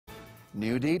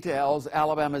New details.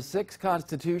 Alabama's 6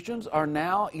 constitutions are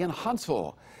now in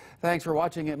Huntsville. Thanks for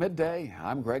watching at midday.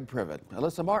 I'm Greg Privet.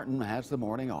 Alyssa Martin has the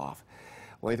morning off.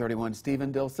 Way 31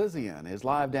 Stephen Dilsizian is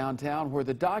live downtown where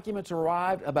the documents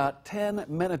arrived about 10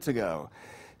 minutes ago.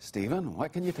 Stephen,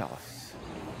 what can you tell us?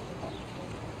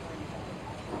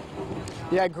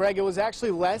 Yeah, Greg, it was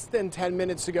actually less than 10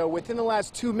 minutes ago. Within the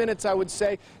last 2 minutes, I would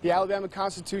say, the Alabama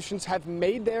Constitutions have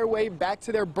made their way back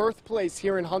to their birthplace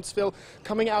here in Huntsville.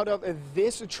 Coming out of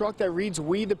this truck that reads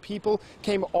 "We the People"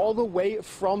 came all the way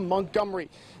from Montgomery.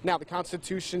 Now, the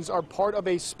Constitutions are part of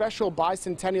a special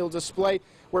bicentennial display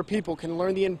where people can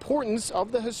learn the importance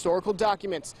of the historical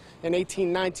documents. In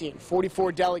 1819,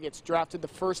 44 delegates drafted the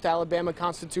first Alabama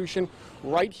Constitution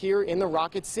right here in the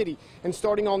Rocket City. And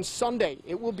starting on Sunday,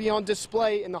 it will be on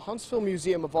display in the Huntsville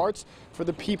Museum of Arts for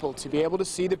the people to be able to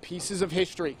see the pieces of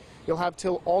history. You'll have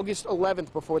till August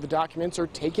 11th before the documents are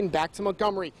taken back to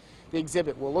Montgomery. The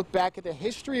exhibit will look back at the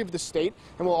history of the state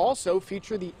and will also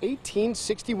feature the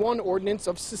 1861 Ordinance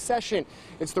of Secession.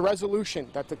 It's the resolution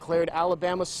that declared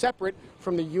Alabama separate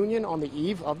from the Union on the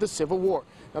eve of the Civil War.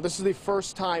 Now, this is the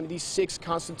first time these 6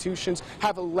 constitutions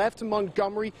have left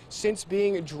Montgomery since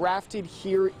being drafted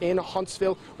here in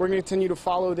Huntsville. We're going to continue to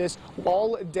follow this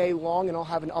all day long, and I'll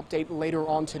have an update later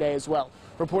on today as well.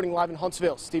 Reporting live in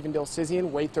Huntsville, Stephen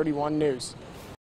Dilsizian, Way 31 News.